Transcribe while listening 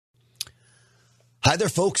Hi there,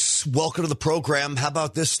 folks. Welcome to the program. How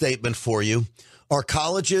about this statement for you? Our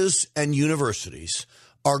colleges and universities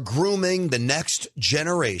are grooming the next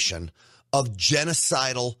generation of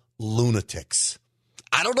genocidal lunatics.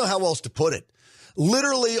 I don't know how else to put it.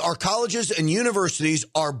 Literally, our colleges and universities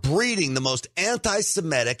are breeding the most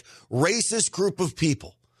anti-Semitic, racist group of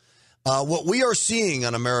people. What we are seeing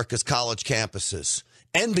on America's college campuses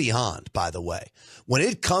and beyond, by the way, when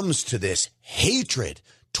it comes to this hatred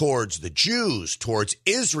towards the Jews, towards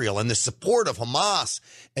Israel, and the support of Hamas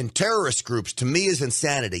and terrorist groups, to me, is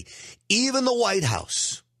insanity. Even the White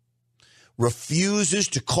House refuses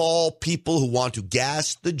to call people who want to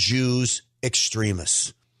gas the Jews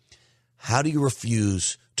extremists. How do you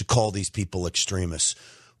refuse to call these people extremists?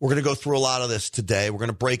 We're going to go through a lot of this today. We're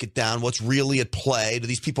going to break it down. What's really at play? Do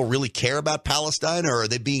these people really care about Palestine, or are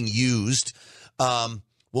they being used?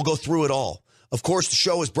 We'll go through it all. Of course, the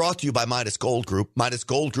show is brought to you by Midas Gold Group,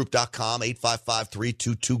 MidasGoldGroup.com,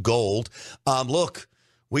 855-322-GOLD. Look,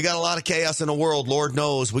 we got a lot of chaos in the world, Lord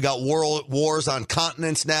knows. We got world wars on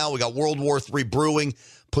continents now. We got World War III brewing.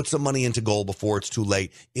 Put some money into gold before it's too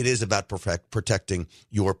late. It is about protecting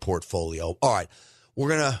your portfolio. All right, we're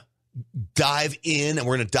going to dive in, and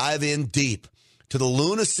we're going to dive in deep to the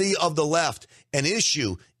lunacy of the left, an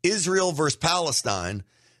issue, Israel versus Palestine,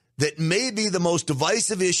 that may be the most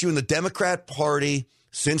divisive issue in the Democrat Party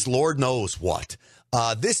since Lord knows what.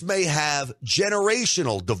 This may have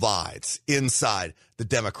generational divides inside the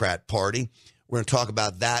Democrat Party. We're going to talk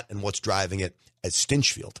about that and what's driving it as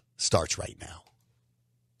Stinchfield starts right now.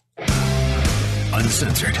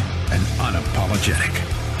 Uncensored and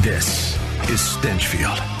unapologetic. This is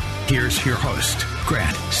Stinchfield. Here's your host,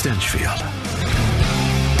 Grant Stinchfield.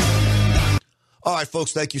 All right,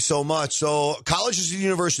 folks, thank you so much. So colleges and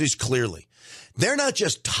universities, clearly, they're not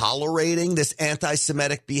just tolerating this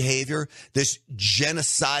anti-Semitic behavior, this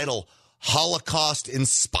genocidal,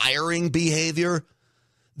 Holocaust-inspiring behavior.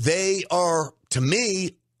 They are, to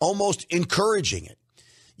me, almost encouraging it.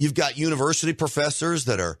 You've got university professors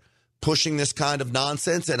that are pushing this kind of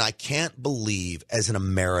nonsense, and I can't believe, as an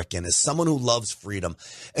American, as someone who loves freedom,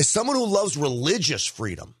 as someone who loves religious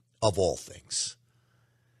freedom, of all things,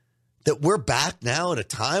 that we're back now at a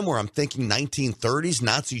time where I'm thinking 1930s,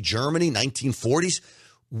 Nazi Germany, 1940s.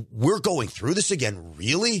 We're going through this again.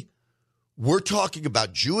 Really? We're talking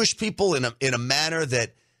about Jewish people in a manner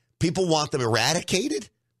that people want them eradicated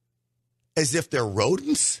as if they're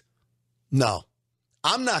rodents? No,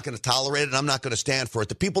 I'm not going to tolerate it, and I'm not going to stand for it.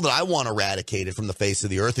 The people that I want eradicated from the face of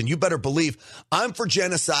the earth, and you better believe I'm for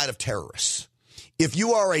genocide of terrorists. If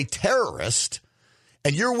you are a terrorist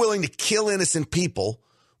and you're willing to kill innocent people,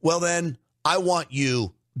 well, then I want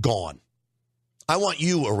you gone. I want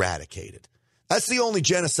you eradicated. That's the only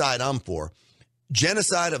genocide I'm for.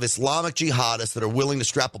 Genocide of Islamic jihadists that are willing to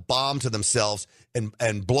strap a bomb to themselves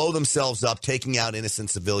and blow themselves up, taking out innocent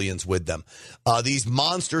civilians with them. These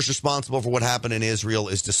monsters responsible for what happened in Israel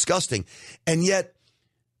is disgusting. And yet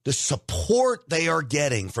the support they are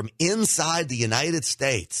getting from inside the United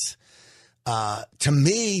States, to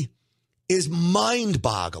me, is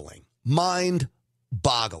mind-boggling.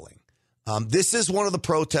 Mind-boggling. This is one of the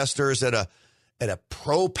protesters at a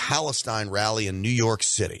pro-Palestine rally in New York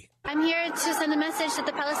City. I'm here to send a message that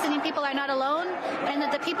the Palestinian people are not alone, and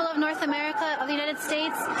that the people of North America, of the United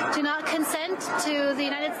States, do not consent to the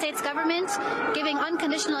United States government giving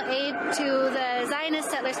unconditional aid to the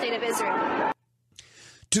Zionist settler state of Israel.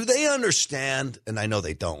 Do they understand, and I know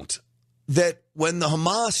they don't, that when the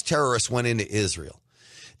Hamas terrorists went into Israel,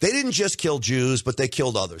 they didn't just kill Jews, but they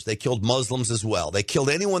killed others. They killed Muslims as well. They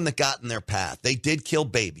killed anyone that got in their path. They did kill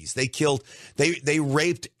babies. They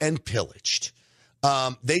raped and pillaged.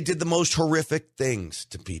 They did the most horrific things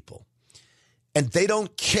to people. And they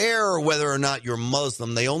don't care whether or not you're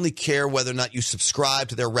Muslim. They only care whether or not you subscribe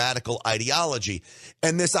to their radical ideology.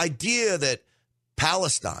 And this idea that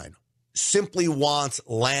Palestine simply wants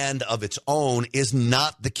land of its own is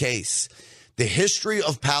not the case. The history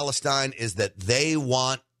of Palestine is that they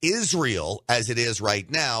want Israel, as it is right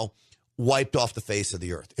now, wiped off the face of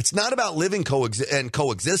the earth. It's not about living and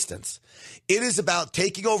coexistence. It is about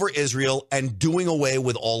taking over Israel and doing away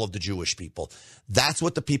with all of the Jewish people. That's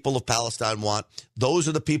what the people of Palestine want. Those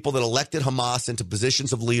are the people that elected Hamas into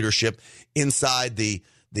positions of leadership inside the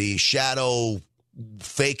shadow,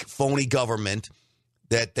 fake, phony government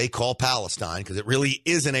that they call Palestine, because it really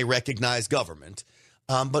isn't a recognized government.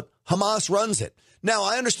 But Hamas runs it. Now,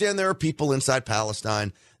 I understand there are people inside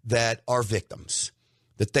Palestine that are victims,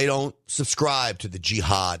 that they don't subscribe to the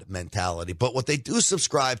jihad mentality. But what they do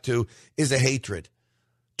subscribe to is a hatred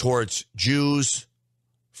towards Jews,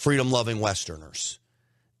 freedom-loving Westerners.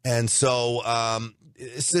 And so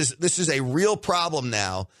this is a real problem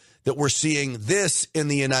now that we're seeing this in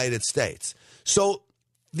the United States. So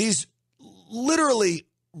these literally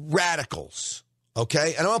radicals,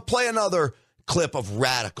 okay? And I'll play another clip of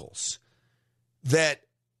radicals that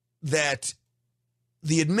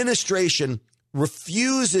the administration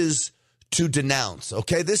refuses to denounce,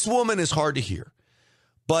 okay? This woman is hard to hear,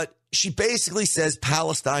 but she basically says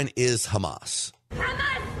Palestine is Hamas.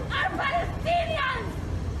 Hamas are Palestinians,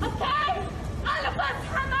 okay? All of us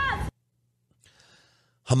Hamas.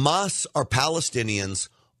 Hamas are Palestinians.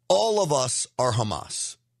 All of us are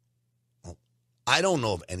Hamas. Well, I don't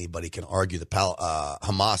know if anybody can argue that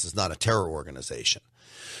Hamas is not a terror organization.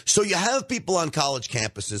 So you have people on college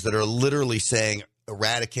campuses that are literally saying,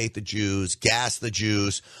 eradicate the Jews, gas the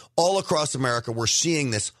Jews. All across America, we're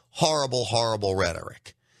seeing this horrible, horrible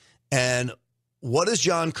rhetoric. And what does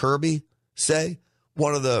John Kirby say?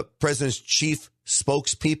 One of the president's chief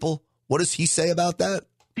spokespeople. What does he say about that?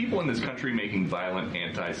 People in this country making violent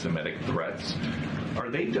anti-Semitic threats, are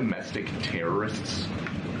they domestic terrorists?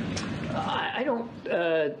 I don't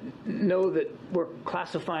know that we're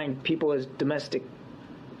classifying people as domestic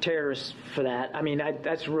terrorists for that. I mean,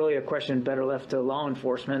 that's really a question better left to law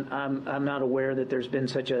enforcement. I'm not aware that there's been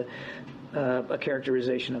such a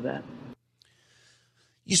characterization of that.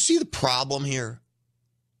 You see the problem here?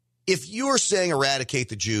 If you are saying eradicate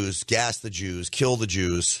the Jews, gas the Jews, kill the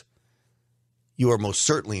Jews, you are most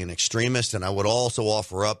certainly an extremist, and I would also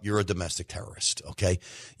offer up you're a domestic terrorist, okay?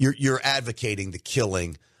 You're advocating the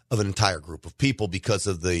killing of an entire group of people because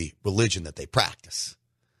of the religion that they practice.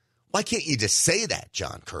 Why can't you just say that,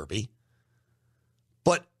 John Kirby?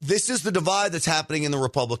 But this is the divide that's happening in the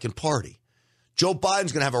Republican Party. Joe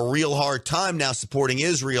Biden's going to have a real hard time now supporting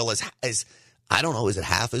Israel as I don't know, is it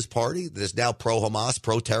half his party that is now pro-Hamas,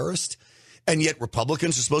 pro-terrorist? And yet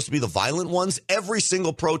Republicans are supposed to be the violent ones? Every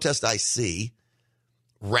single protest I see,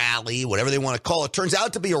 rally, whatever they want to call it, turns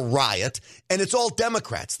out to be a riot, and it's all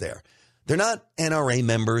Democrats there. They're not NRA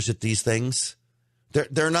members at these things.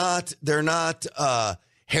 They're not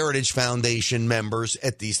Heritage Foundation members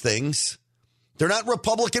at these things. They're not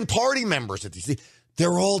Republican Party members at these things.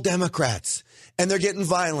 They're all Democrats. And they're getting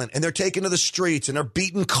violent, and they're taking to the streets, and they're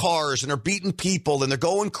beating cars, and they're beating people, and they're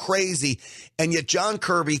going crazy. And yet John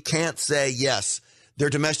Kirby can't say, yes, they're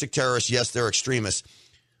domestic terrorists, yes, they're extremists,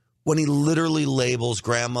 when he literally labels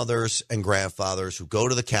grandmothers and grandfathers who go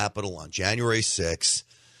to the Capitol on January 6th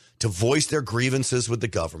to voice their grievances with the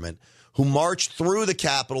government, who marched through the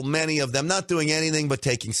Capitol, many of them not doing anything but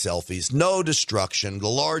taking selfies, no destruction, the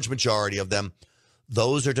large majority of them,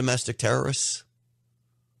 those are domestic terrorists.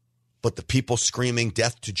 But the people screaming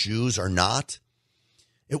death to Jews are not.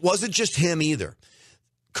 It wasn't just him either.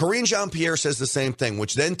 Karine Jean-Pierre says the same thing,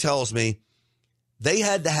 which then tells me they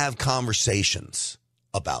had to have conversations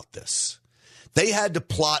about this. They had to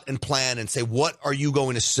plot and plan and say, what are you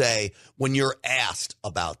going to say when you're asked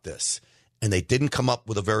about this? And they didn't come up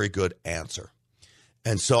with a very good answer.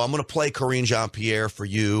 And so I'm going to play Karine Jean-Pierre for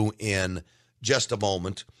you in just a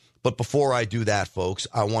moment. But before I do that, folks,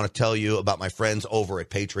 I want to tell you about my friends over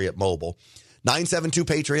at Patriot Mobile.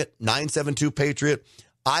 972-PATRIOT, 972-PATRIOT.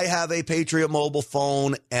 I have a Patriot Mobile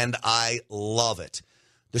phone, and I love it.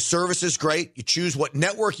 The service is great. You choose what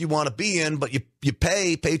network you want to be in, but you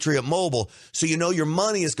pay Patriot Mobile, so you know your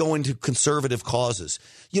money is going to conservative causes.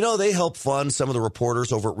 You know, they help fund some of the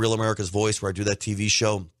reporters over at Real America's Voice, where I do that TV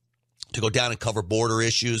show, to go down and cover border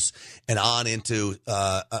issues and on into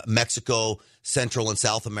Mexico, Central and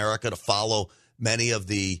South America, to follow many of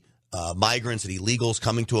the migrants and illegals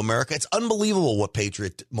coming to America. It's unbelievable what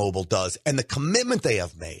Patriot Mobile does and the commitment they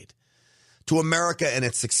have made to America and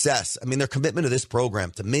its success. I mean, their commitment to this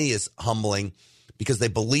program, to me, is humbling because they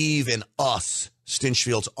believe in us,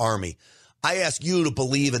 Stinchfield's Army. I ask you to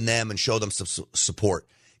believe in them and show them some support.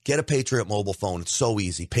 Get a Patriot Mobile phone. It's so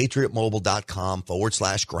easy.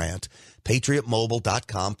 PatriotMobile.com/grant.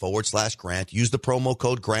 PatriotMobile.com/grant. Use the promo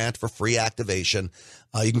code GRANT for free activation.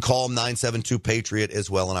 You can call them 972-PATRIOT as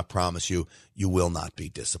well, and I promise you, you will not be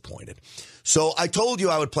disappointed. So I told you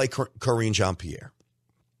I would play Karine Jean-Pierre.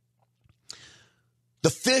 The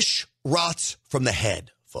fish rots from the head,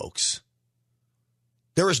 folks.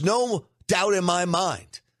 There is no doubt in my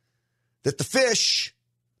mind that the fish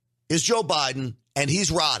is Joe Biden, and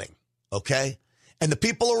he's rotting, okay? And the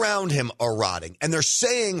people around him are rotting, and they're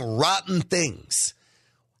saying rotten things.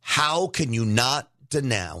 How can you not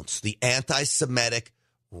denounce the anti-Semitic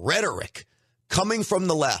rhetoric coming from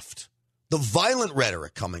the left, the violent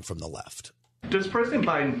rhetoric coming from the left? Does President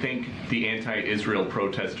Biden think the anti-Israel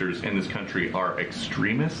protesters in this country are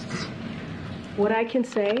extremists? What I can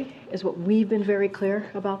say is what we've been very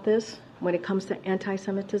clear about this. When it comes to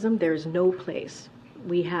anti-Semitism, there's no place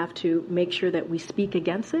We have to make sure that we speak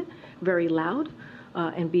against it very loud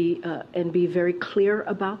and be very clear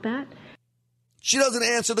about that. She doesn't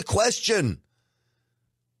answer the question.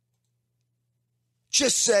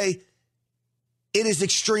 Just say it is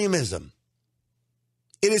extremism.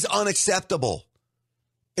 It is unacceptable.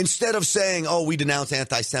 Instead of saying, oh, we denounce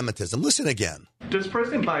anti-Semitism. Listen again. Does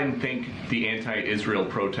President Biden think the anti-Israel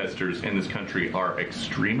protesters in this country are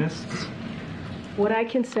extremists? What I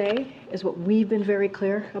can say is what we've been very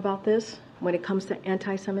clear about this. When it comes to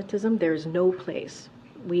anti-Semitism, there's no place.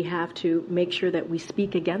 We have to make sure that we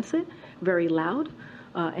speak against it very loud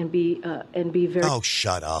and be very... Oh,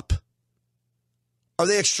 shut up. Are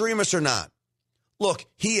they extremists or not? Look,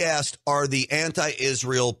 he asked, are the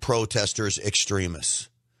anti-Israel protesters extremists?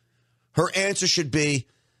 Her answer should be,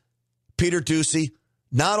 Peter Doocy,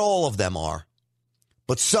 not all of them are,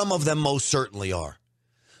 but some of them most certainly are.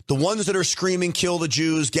 The ones that are screaming, kill the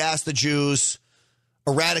Jews, gas the Jews,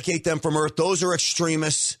 eradicate them from earth, those are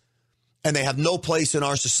extremists, and they have no place in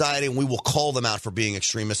our society, and we will call them out for being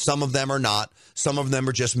extremists. Some of them are not. Some of them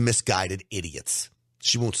are just misguided idiots.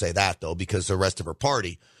 She won't say that, though, because the rest of her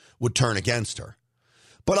party would turn against her.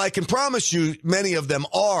 But I can promise you many of them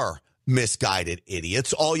are misguided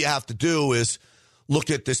idiots. All you have to do is look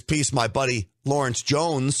at this piece my buddy Lawrence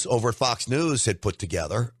Jones over at Fox News had put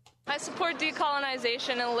together. I support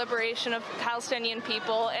decolonization and liberation of Palestinian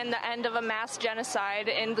people and the end of a mass genocide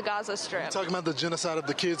in the Gaza Strip. Talking about the genocide of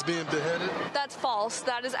the kids being beheaded? That's false.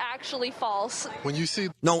 That is actually false. When you see...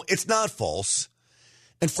 No, it's not false.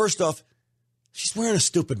 And first off, she's wearing a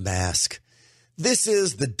stupid mask. This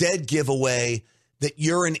is the dead giveaway that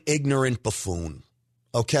you're an ignorant buffoon,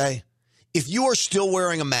 okay? If you are still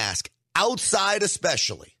wearing a mask, outside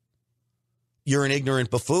especially, you're an ignorant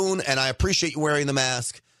buffoon, and I appreciate you wearing the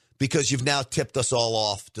mask because you've now tipped us all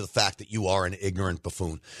off to the fact that you are an ignorant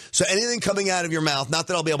buffoon. So anything coming out of your mouth, not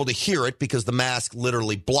that I'll be able to hear it because the mask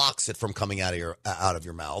literally blocks it from coming out of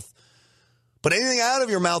your mouth, but anything out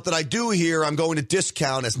of your mouth that I do hear, I'm going to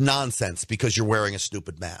discount as nonsense because you're wearing a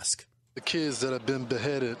stupid mask. The kids that have been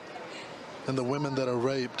beheaded and the women that are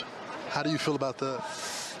raped, how do you feel about that?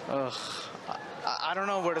 I don't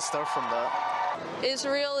know where to start from that.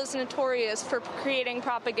 Israel is notorious for creating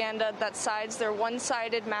propaganda that sides their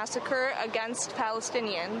one-sided massacre against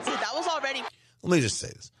Palestinians. That was already... Let me just say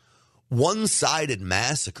this. One-sided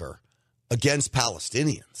massacre against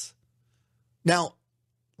Palestinians. Now,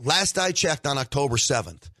 last I checked on October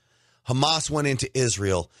 7th, Hamas went into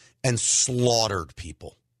Israel and slaughtered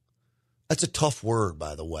people. That's a tough word,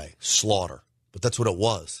 by the way, slaughter, but that's what it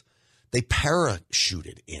was. They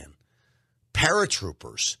parachuted in,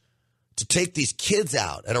 paratroopers, to take these kids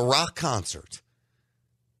out at a rock concert.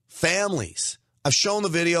 Families. I've shown the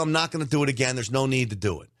video. I'm not going to do it again. There's no need to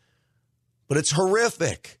do it. But it's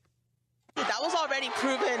horrific. That was already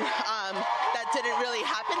proven that didn't really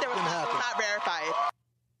happen. There was not verified.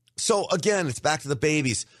 So, again, it's back to the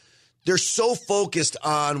babies. They're so focused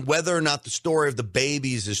on whether or not the story of the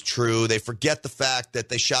babies is true. They forget the fact that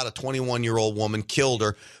they shot a 21-year-old woman, killed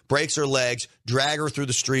her, breaks her legs, drag her through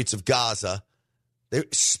the streets of Gaza. They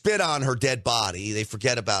spit on her dead body. They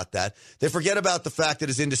forget about that. They forget about the fact that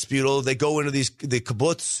it's indisputable. They go into the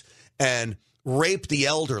kibbutz and rape the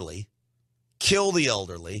elderly, kill the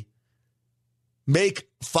elderly, make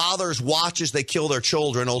fathers watch as they kill their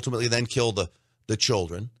children, ultimately then kill the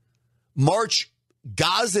children, march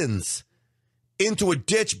Gazans into a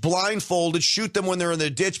ditch blindfolded, shoot them when they're in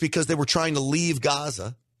the ditch because they were trying to leave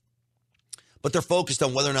Gaza. But they're focused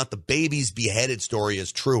on whether or not the baby's beheaded story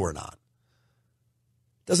is true or not.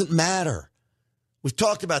 Doesn't matter. We've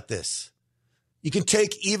talked about this. You can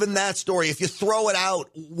take even that story. If you throw it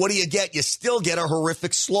out, what do you get? You still get a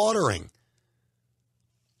horrific slaughtering.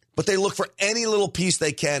 But they look for any little piece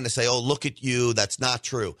they can to say, oh, look at you. That's not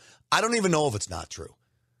true. I don't even know if it's not true.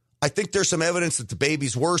 I think there's some evidence that the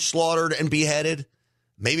babies were slaughtered and beheaded.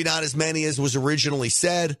 Maybe not as many as was originally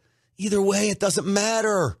said. Either way, it doesn't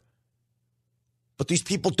matter. But these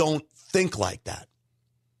people don't think like that.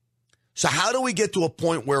 So how do we get to a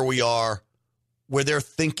point where where they're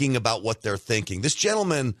thinking about what they're thinking? This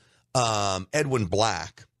gentleman, Edwin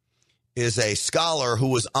Black, is a scholar who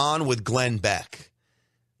was on with Glenn Beck.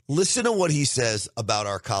 Listen to what he says about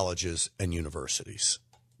our colleges and universities.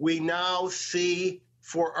 We now see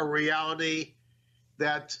for a reality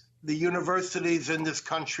that the universities in this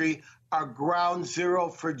country are ground zero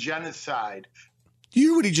for genocide. Do you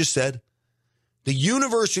hear what he just said? The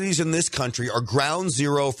universities in this country are ground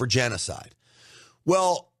zero for genocide.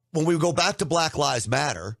 Well, when we go back to Black Lives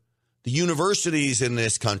Matter, the universities in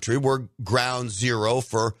this country were ground zero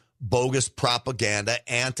for bogus propaganda,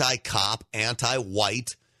 anti-cop,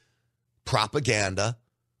 anti-white propaganda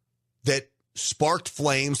that sparked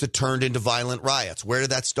flames that turned into violent riots. Where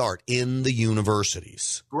did that start? In the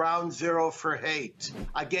universities. Ground zero for hate.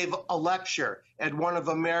 I gave a lecture at one of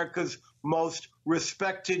America's most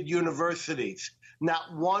respected universities.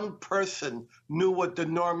 Not one person knew what the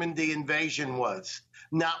Normandy invasion was.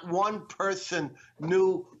 Not one person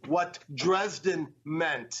knew what Dresden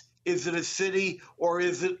meant. Is it a city or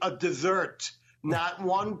is it a desert? Not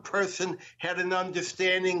one person had an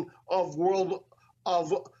understanding of World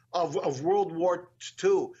War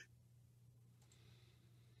II.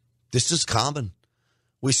 This is common.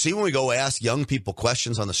 We see when we go ask young people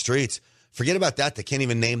questions on the streets, forget about that. They can't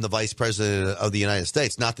even name the vice president of the United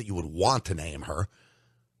States. Not that you would want to name her,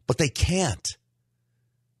 but they can't.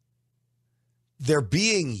 They're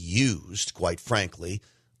being used, quite frankly.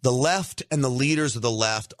 The left and the leaders of the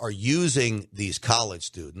left are using these college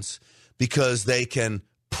students because they can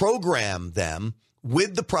program them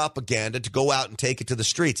with the propaganda to go out and take it to the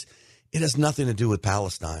streets. It has nothing to do with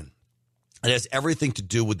Palestine. It has everything to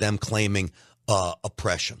do with them claiming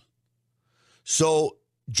oppression. So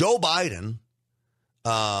Joe Biden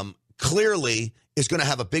clearly is going to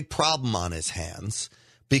have a big problem on his hands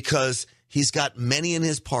because he's got many in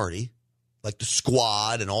his party, like the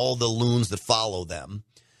Squad and all the loons that follow them,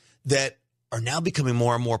 that are now becoming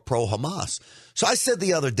more and more pro-Hamas. So I said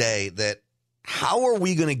the other day that how are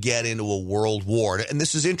we going to get into a world war? And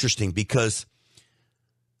this is interesting because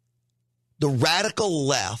the radical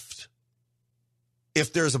left,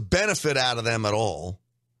 if there's a benefit out of them at all,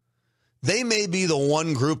 they may be the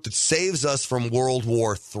one group that saves us from World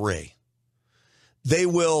War III. They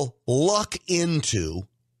will luck into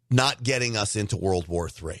not getting us into World War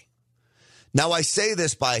III. Now, I say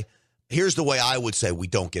this here's the way I would say we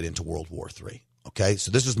don't get into World War III, okay?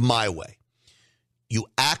 So this is my way. You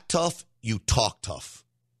act tough, you talk tough,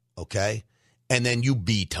 okay? And then you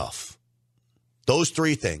be tough. Those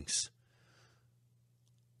three things.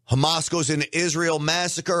 Hamas goes into Israel,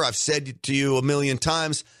 massacre. I've said to you a million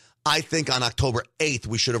times, I think on October 8th,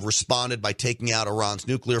 we should have responded by taking out Iran's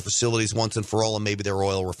nuclear facilities once and for all, and maybe their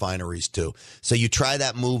oil refineries too. So you try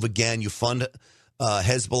that move again, you fund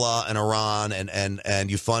Hezbollah and Iran,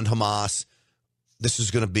 and you fund Hamas. This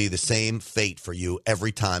is going to be the same fate for you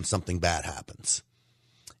every time something bad happens.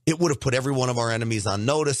 It would have put every one of our enemies on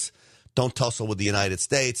notice. Don't tussle with the United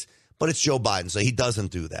States. But it's Joe Biden, so he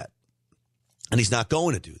doesn't do that. And he's not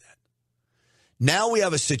going to do that. Now we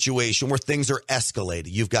have a situation where things are escalated.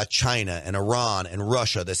 You've got China and Iran and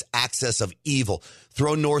Russia, this axis of evil.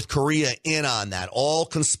 Throw North Korea in on that, all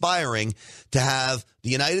conspiring to have the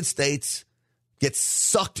United States get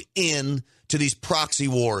sucked in to these proxy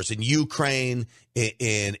wars in Ukraine,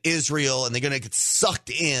 in Israel, and they're going to get sucked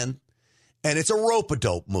in. And it's a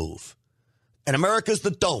rope-a-dope move. And America's the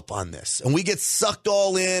dope on this. And we get sucked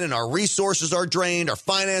all in, and our resources are drained, our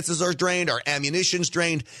finances are drained, our ammunition's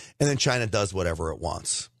drained, and then China does whatever it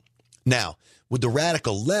wants. Now, with the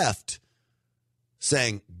radical left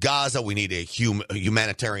saying, Gaza, we need a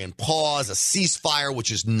humanitarian pause, a ceasefire, which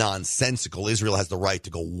is nonsensical. Israel has the right to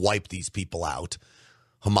go wipe these people out.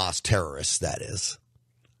 Hamas terrorists, that is.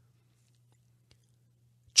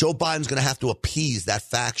 Joe Biden's going to have to appease that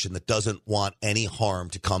faction that doesn't want any harm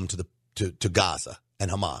to come to Gaza and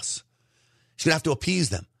Hamas. He's going to have to appease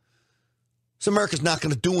them. So America's not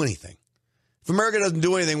going to do anything. If America doesn't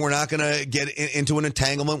do anything, we're not going to get into an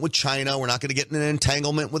entanglement with China. We're not going to get in an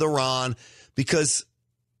entanglement with Iran because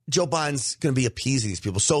Joe Biden's going to be appeasing these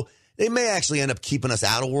people. So they may actually end up keeping us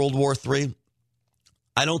out of World War III.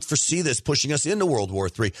 I don't foresee this pushing us into World War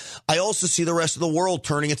III. I also see the rest of the world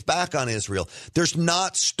turning its back on Israel. There's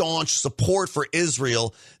not staunch support for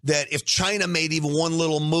Israel that if China made even one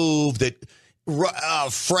little move that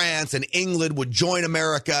France and England would join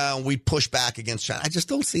America and we'd push back against China. I just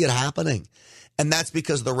don't see it happening. And that's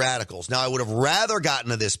because of the radicals. Now, I would have rather gotten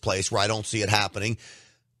to this place where I don't see it happening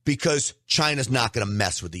because China's not going to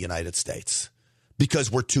mess with the United States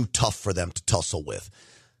because we're too tough for them to tussle with.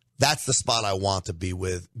 That's the spot I want to be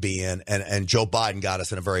in, and Joe Biden got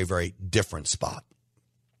us in a very, very different spot.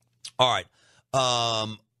 All right.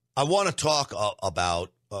 I want to talk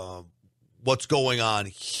about what's going on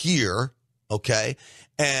here, okay,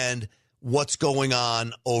 and what's going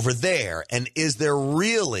on over there. And is there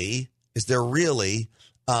really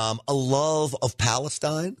a love of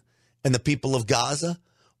Palestine and the people of Gaza?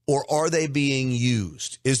 Or are they being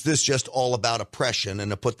used? Is this just all about oppression and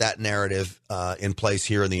to put that narrative in place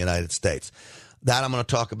here in the United States? That I'm going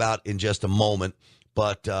to talk about in just a moment.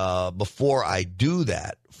 But before I do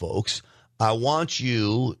that, folks, I want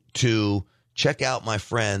you to check out my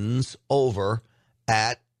friends over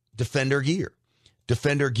at Defender Gear.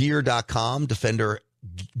 DefenderGear.com, Defender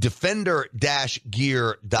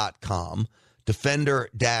Defender-gear.com.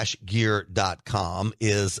 Defender-gear.com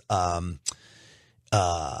is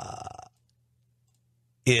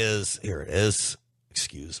here it is.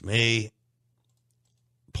 Excuse me.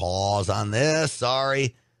 Pause on this.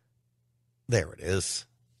 Sorry. There it is.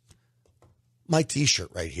 My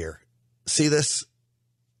T-shirt right here. See this?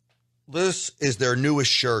 This is their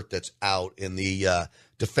newest shirt that's out in the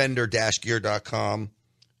defender-gear.com.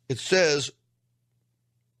 It says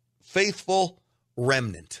Faithful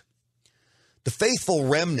Remnant. The faithful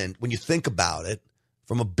remnant, when you think about it,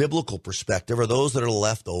 from a biblical perspective, are those that are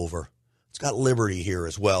left over. It's got liberty here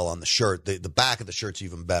as well on the shirt. The back of the shirt's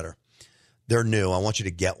even better. They're new. I want you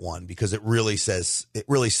to get one because it really says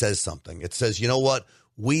something. It says, you know what?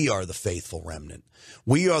 We are the faithful remnant.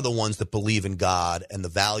 We are the ones that believe in God and the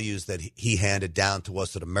values that he handed down to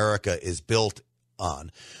us that America is built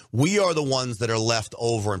on. We are the ones that are left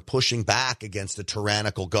over and pushing back against a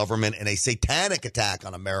tyrannical government and a satanic attack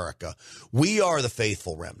on America. We are the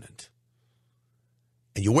faithful remnant.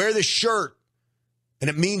 And you wear this shirt,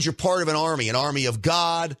 and it means you're part of an army of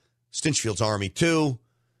God, Stinchfield's Army too,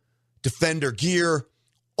 Defender Gear,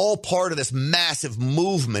 all part of this massive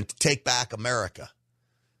movement to take back America.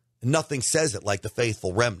 And nothing says it like the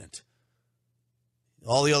faithful remnant.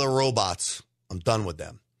 All the other robots, I'm done with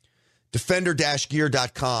them.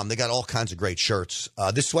 Defender-gear.com. They got all kinds of great shirts.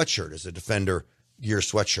 This sweatshirt is a Defender Gear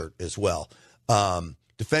sweatshirt as well.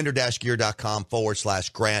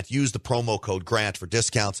 Defender-gear.com/Grant. Use the promo code Grant for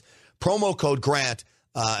discounts. Promo code Grant,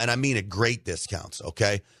 and I mean it, great discounts,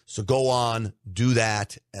 okay? So go on, do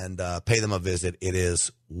that, and pay them a visit. It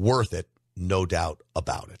is worth it, no doubt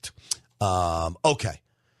about it. Okay.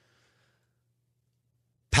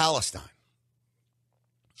 Palestine.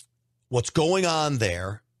 What's going on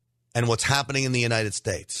there and what's happening in the United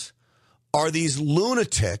States? Are these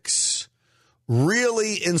lunatics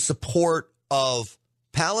really in support of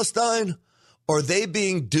Palestine? Or are they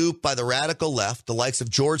being duped by the radical left, the likes of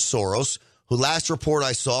George Soros, who last report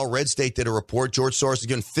I saw, Red State did a report, George Soros is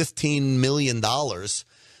giving $15 million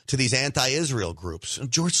to these anti-Israel groups. And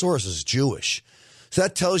George Soros is Jewish. So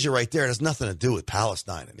that tells you right there it has nothing to do with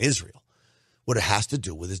Palestine and Israel. What it has to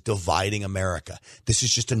do with is dividing America. This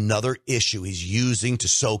is just another issue he's using to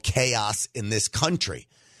sow chaos in this country.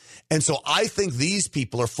 And so I think these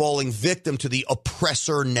people are falling victim to the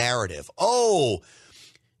oppressor narrative. Oh,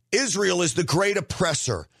 Israel is the great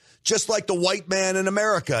oppressor, just like the white man in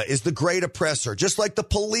America is the great oppressor, just like the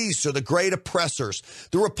police are the great oppressors.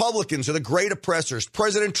 The Republicans are the great oppressors.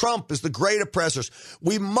 President Trump is the great oppressors.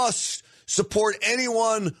 We must support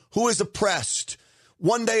anyone who is oppressed.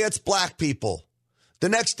 One day it's black people. The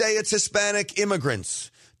next day it's Hispanic immigrants.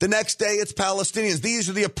 The next day it's Palestinians. These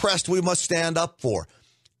are the oppressed we must stand up for.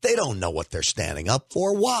 They don't know what they're standing up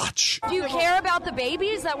for. Watch. Do you care about the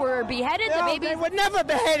babies that were beheaded? No, the babies they were never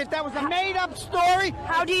beheaded. That was a made-up story.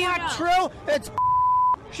 How do you know? Not true. It's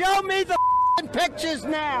show me the pictures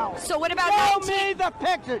now. So what about show me the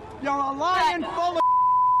pictures? You're a lying full of.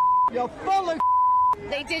 You're full of.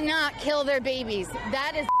 They did not kill their babies.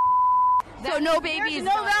 That is. So no babies. There's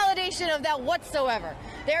no validation of that whatsoever.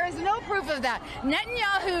 There is no proof of that.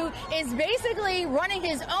 Netanyahu is basically running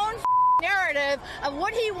his own narrative of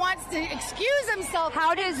what he wants to excuse himself.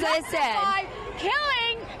 How does this end?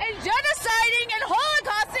 Killing and genociding and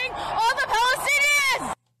holocausting all the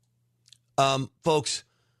Palestinians. Folks,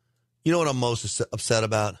 you know what I'm most upset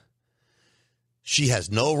about? She has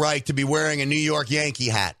no right to be wearing a New York Yankee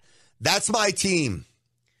hat. That's my team.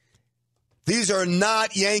 These are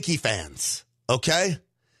not Yankee fans, okay?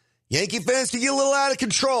 Yankee fans can get a little out of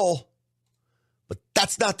control, but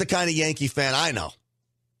that's not the kind of Yankee fan I know.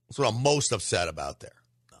 That's what I'm most upset about there.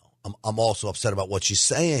 No, I'm also upset about what she's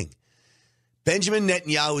saying. Benjamin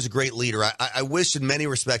Netanyahu is a great leader. I wish in many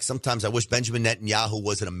respects, sometimes I wish Benjamin Netanyahu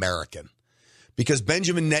was an American because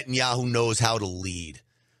Benjamin Netanyahu knows how to lead.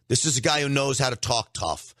 This is a guy who knows how to talk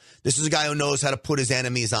tough. This is a guy who knows how to put his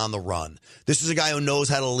enemies on the run. This is a guy who knows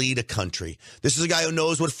how to lead a country. This is a guy who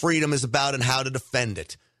knows what freedom is about and how to defend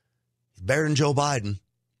it. He's better than Joe Biden.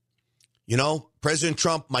 You know, President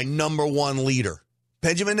Trump, my number one leader.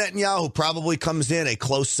 Benjamin Netanyahu probably comes in a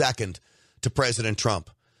close second to President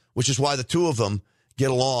Trump, which is why the two of them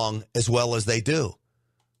get along as well as they do.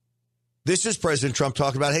 This is President Trump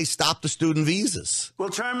talking about, hey, stop the student visas. We'll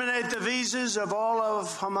terminate the visas of all of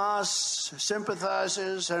Hamas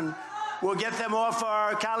sympathizers, and we'll get them off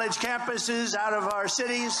our college campuses, out of our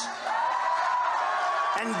cities,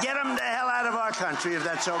 and get them the hell out of our country, if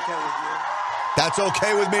that's okay with you. That's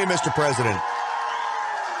okay with me, Mr. President.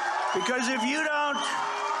 Because if you don't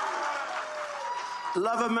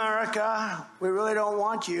love America. We really don't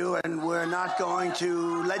want you, and we're not going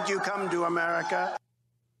to let you come to America.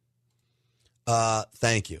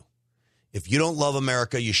 Thank you. If you don't love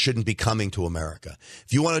America, you shouldn't be coming to America.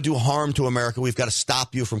 If you want to do harm to America, we've got to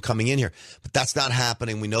stop you from coming in here. But that's not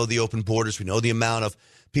happening. We know the open borders. We know the amount of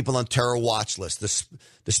people on terror watch lists,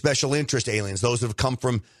 the special interest aliens, those that have come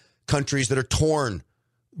from countries that are torn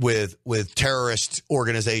with terrorist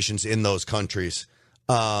organizations in those countries.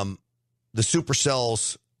 The super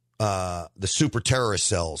cells, the super terrorist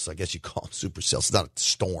cells, I guess you call them super cells. It's not a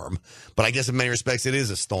storm, but I guess in many respects it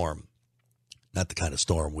is a storm. Not the kind of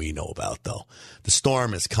storm we know about, though. The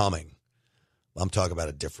storm is coming. I'm talking about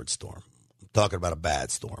a different storm. I'm talking about a bad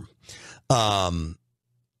storm.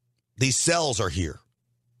 These cells are here.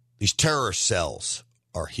 These terrorist cells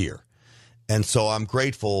are here. And so I'm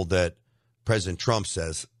grateful that President Trump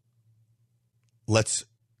says, let's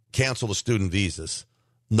cancel the student visas.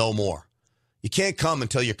 No more. You can't come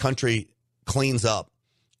until your country cleans up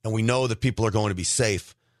and we know that people are going to be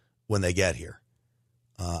safe when they get here.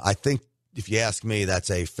 I think, if you ask me, that's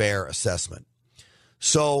a fair assessment.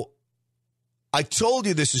 So I told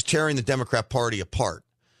you this is tearing the Democrat Party apart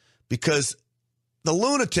because the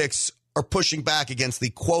lunatics are pushing back against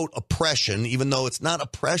the, quote, oppression, even though it's not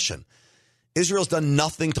oppression. Israel's done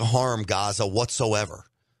nothing to harm Gaza whatsoever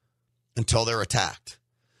until they're attacked.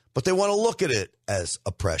 But they want to look at it as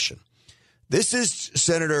oppression. This is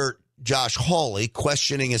Senator Josh Hawley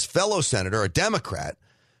questioning his fellow senator, a Democrat,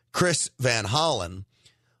 Chris Van Hollen,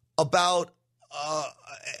 about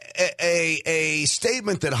a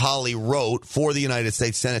statement that Hawley wrote for the United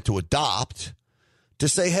States Senate to adopt to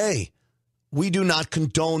say, hey, we do not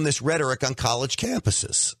condone this rhetoric on college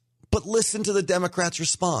campuses. But listen to the Democrats'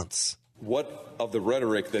 response. What of the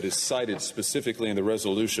rhetoric that is cited specifically in the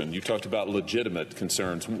resolution? You talked about legitimate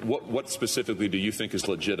concerns. What specifically do you think is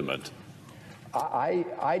legitimate?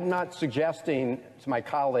 I'm not suggesting to my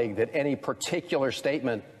colleague that any particular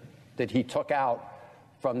statement that he took out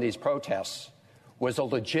from these protests was a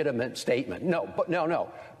legitimate statement. No.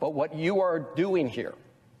 But what you are doing here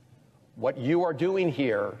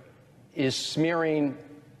is smearing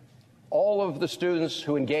all of the students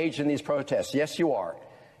who engaged in these protests. Yes, you are.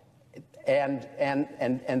 And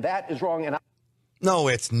that is wrong. No,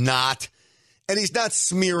 it's not. And he's not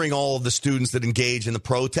smearing all of the students that engage in the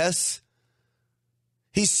protests.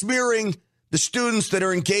 He's smearing the students that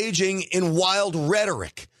are engaging in wild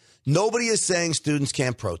rhetoric. Nobody is saying students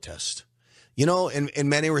can't protest. You know, in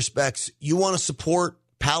many respects, you want to support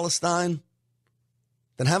Palestine?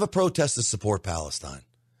 Then have a protest to support Palestine.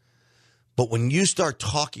 But when you start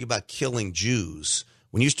talking about killing Jews,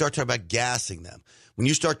 when you start talking about gassing them, when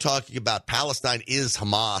you start talking about Palestine is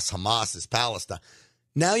Hamas, Hamas is Palestine,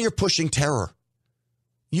 now you're pushing terror.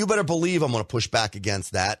 You better believe I'm going to push back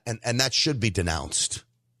against that, and that should be denounced.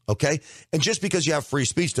 Okay? And just because you have free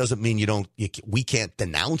speech doesn't mean we can't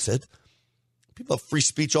denounce it. People have free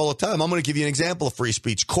speech all the time. I'm going to give you an example of free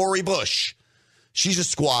speech. Cori Bush. She's a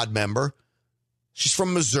squad member. She's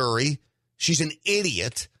from Missouri. She's an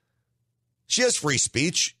idiot. She has free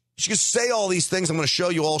speech. She can say all these things. I'm going to show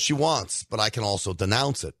you all she wants, but I can also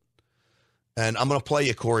denounce it. And I'm going to play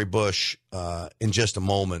you Cori Bush in just a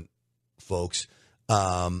moment, folks.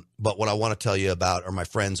 But what I want to tell you about are my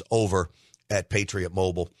friends over at Patriot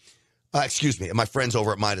Mobile. My friends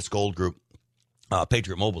over at Midas Gold Group.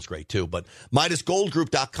 Patriot Mobile's great too, but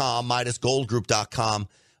MidasGoldGroup.com.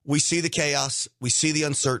 We see the chaos. We see the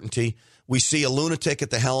uncertainty. We see a lunatic at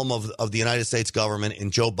the helm of the United States government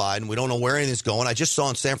in Joe Biden. We don't know where anything's going. I just saw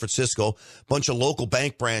in San Francisco a bunch of local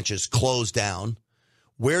bank branches closed down.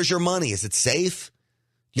 Where's your money? Is it safe?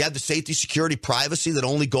 You have the safety, security, privacy that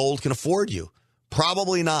only gold can afford you?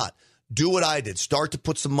 Probably not. Do what I did. Start to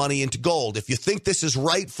put some money into gold. If you think this is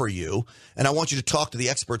right for you, and I want you to talk to the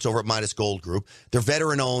experts over at Midas Gold Group. They're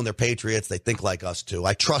veteran-owned. They're patriots. They think like us, too.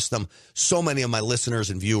 I trust them. So many of my listeners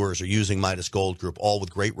and viewers are using Midas Gold Group, all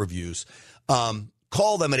with great reviews.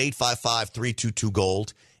 Call them at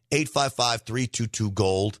 855-322-GOLD,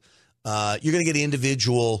 855-322-GOLD. You're going to get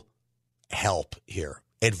individual help here,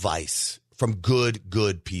 advice from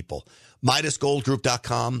good people.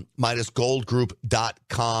 MidasGoldGroup.com,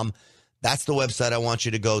 MidasGoldGroup.com. That's the website I want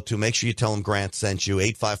you to go to. Make sure you tell them Grant sent you,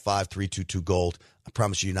 855-322-GOLD. I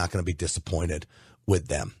promise you're not going to be disappointed with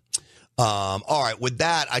them. All right, with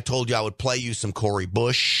that, I told you I would play you some Cori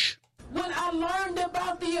Bush. When I learned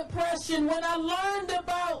about the oppression, when I learned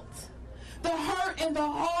about the hurt and the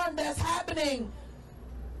harm that's happening,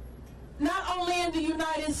 not only in the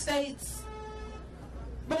United States,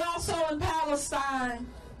 but also in Palestine,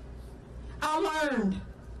 I learned.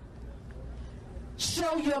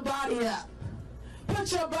 Show your body up.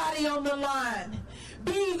 Put your body on the line.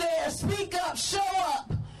 Be there, speak up, show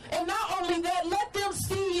up. And not only that, let them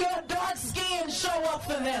see your dark skin show up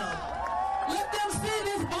for them. Let them see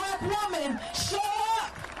this black woman show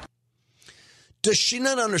up. Does she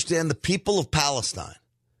not understand the people of Palestine?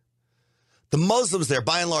 The Muslims there,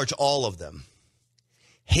 by and large, all of them,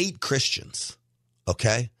 hate Christians,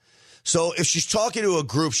 okay? So if she's talking to a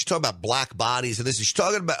group, she's talking about black bodies and this, she's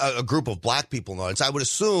talking about a group of black people in the audience, I would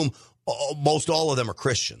assume most all of them are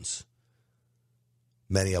Christians.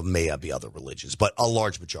 Many of them may be other religions, but a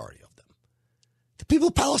large majority of them. The people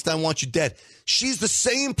of Palestine want you dead. She's the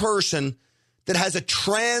same person that has a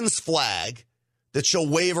trans flag that she'll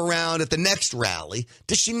wave around at the next rally.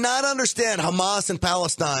 Does she not understand Hamas and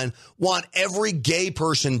Palestine want every gay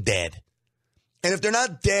person dead? And if they're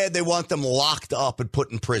not dead, they want them locked up and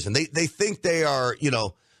put in prison. They think they are,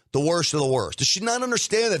 the worst of the worst. Does she not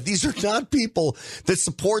understand that these are not people that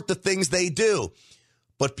support the things they do?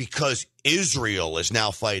 But because Israel is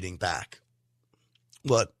now fighting back.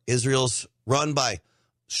 But Israel's run by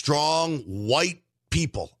strong white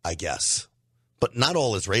people, I guess. But not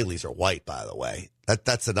all Israelis are white, by the way.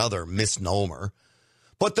 That's another misnomer.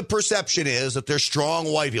 But the perception is that they're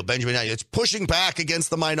strong white people. Benjamin, it's pushing back against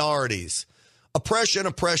the minorities. Oppression,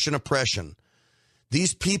 oppression, oppression.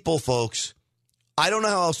 These people, folks, I don't know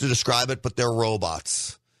how else to describe it, but they're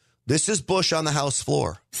robots. This is Bush on the House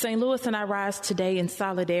floor. St. Louis and I rise today in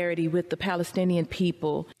solidarity with the Palestinian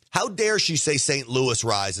people. How dare she say St. Louis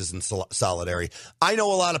rises in solidarity? I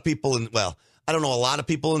know a lot of people I don't know a lot of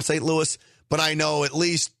people in St. Louis, but I know at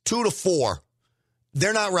least 2 to 4.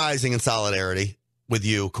 They're not rising in solidarity with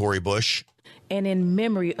you, Cori Bush. And in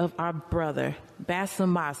memory of our brother,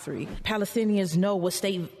 Bassem Masri, Palestinians know what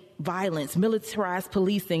state violence, militarized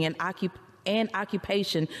policing, and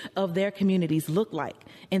occupation of their communities look like.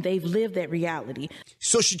 And they've lived that reality.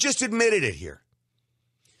 So she just admitted it here.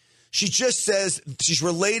 She just says she's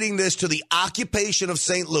relating this to the occupation of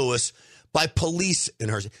St. Louis by police in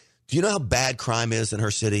her city. Do you know how bad crime is in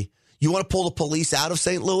her city? You want to pull the police out of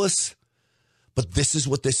St. Louis? But this is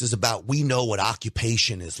what this is about. We know what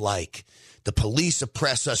occupation is like. The police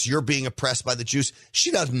oppress us. You're being oppressed by the Jews. She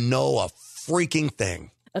doesn't know a freaking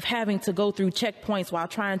thing. Of having to go through checkpoints while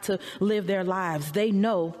trying to live their lives. They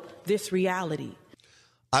know this reality.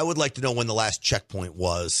 I would like to know when the last checkpoint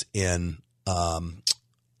was in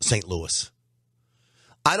St. Louis.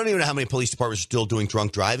 I don't even know how many police departments are still doing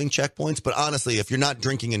drunk driving checkpoints, but honestly, if you're not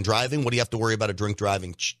drinking and driving, what do you have to worry about a drink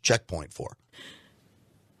driving checkpoint for?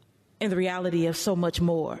 And the reality of so much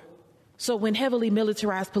more. So when heavily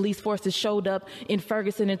militarized police forces showed up in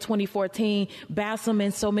Ferguson in 2014, Bassem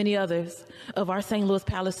and so many others of our St. Louis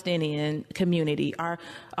Palestinian community, our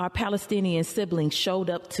Palestinian siblings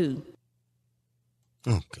showed up too.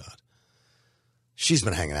 Oh, God. She's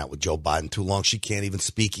been hanging out with Joe Biden too long. She can't even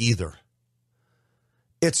speak either.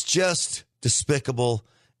 It's just despicable.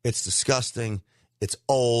 It's disgusting. It's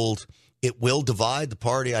old. It will divide the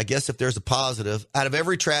party. I guess if there's a positive out of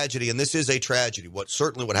every tragedy, and this is a tragedy,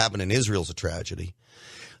 certainly what happened in Israel is a tragedy.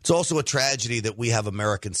 It's also a tragedy that we have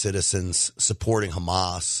American citizens supporting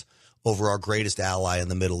Hamas over our greatest ally in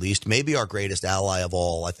the Middle East, maybe our greatest ally of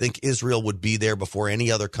all. I think Israel would be there before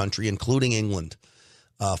any other country, including England,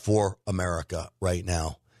 for America right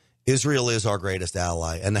now. Israel is our greatest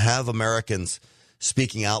ally. And to have Americans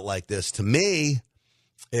speaking out like this, to me,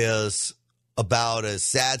 is about a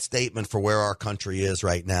sad statement for where our country is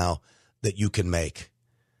right now that you can make.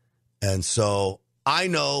 And so I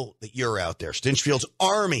know that you're out there. Stinchfield's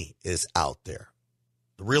Army is out there.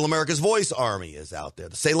 The Real America's Voice Army is out there.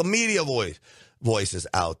 The Salem Media Voice is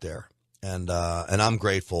out there. And I'm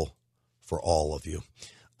grateful for all of you.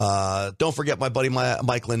 Don't forget my buddy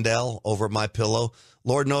Mike Lindell over at MyPillow.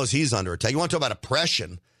 Lord knows he's under attack. You want to talk about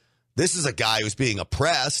oppression? This is a guy who's being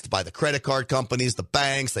oppressed by the credit card companies, the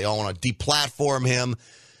banks. They all want to deplatform him.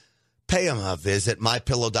 Pay him a visit,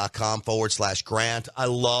 mypillow.com/Grant. I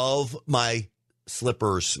love my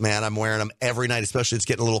slippers, man. I'm wearing them every night, especially it's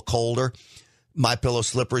getting a little colder. MyPillow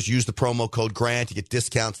slippers. Use the promo code Grant. You get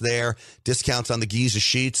discounts there, discounts on the Giza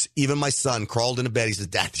sheets. Even my son crawled into bed. He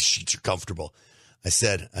said, Dad, these sheets are comfortable. I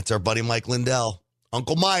said, that's our buddy Mike Lindell.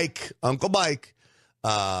 Uncle Mike.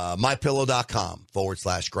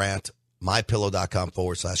 MyPillow.com/Grant.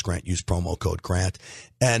 MyPillow.com/Grant. Use promo code Grant.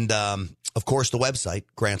 And, of course, the website,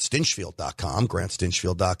 GrantStinchfield.com,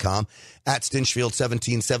 GrantStinchfield.com, at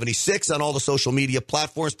Stinchfield1776 on all the social media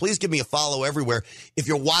platforms. Please give me a follow everywhere. If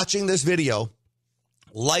you're watching this video,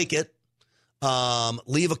 like it,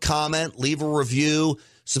 leave a comment, leave a review,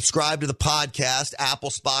 subscribe to the podcast, Apple,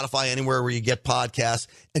 Spotify, anywhere where you get podcasts,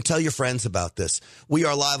 and tell your friends about this. We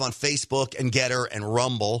are live on Facebook and Getter and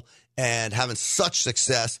Rumble and having such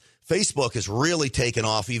success. Facebook has really taken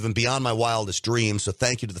off even beyond my wildest dreams. So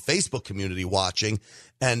thank you to the Facebook community watching.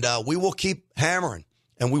 And we will keep hammering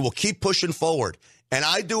and we will keep pushing forward. And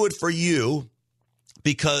I do it for you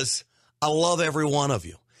because I love every one of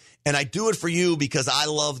you. And I do it for you because I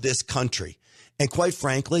love this country. And quite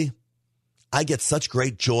frankly, I get such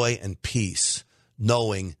great joy and peace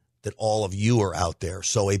knowing that all of you are out there.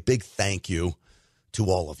 So a big thank you to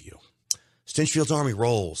all of you. Stinchfield's Army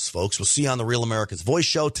rolls, folks. We'll see you on the Real America's Voice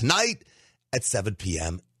show tonight at 7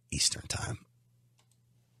 p.m. Eastern Time.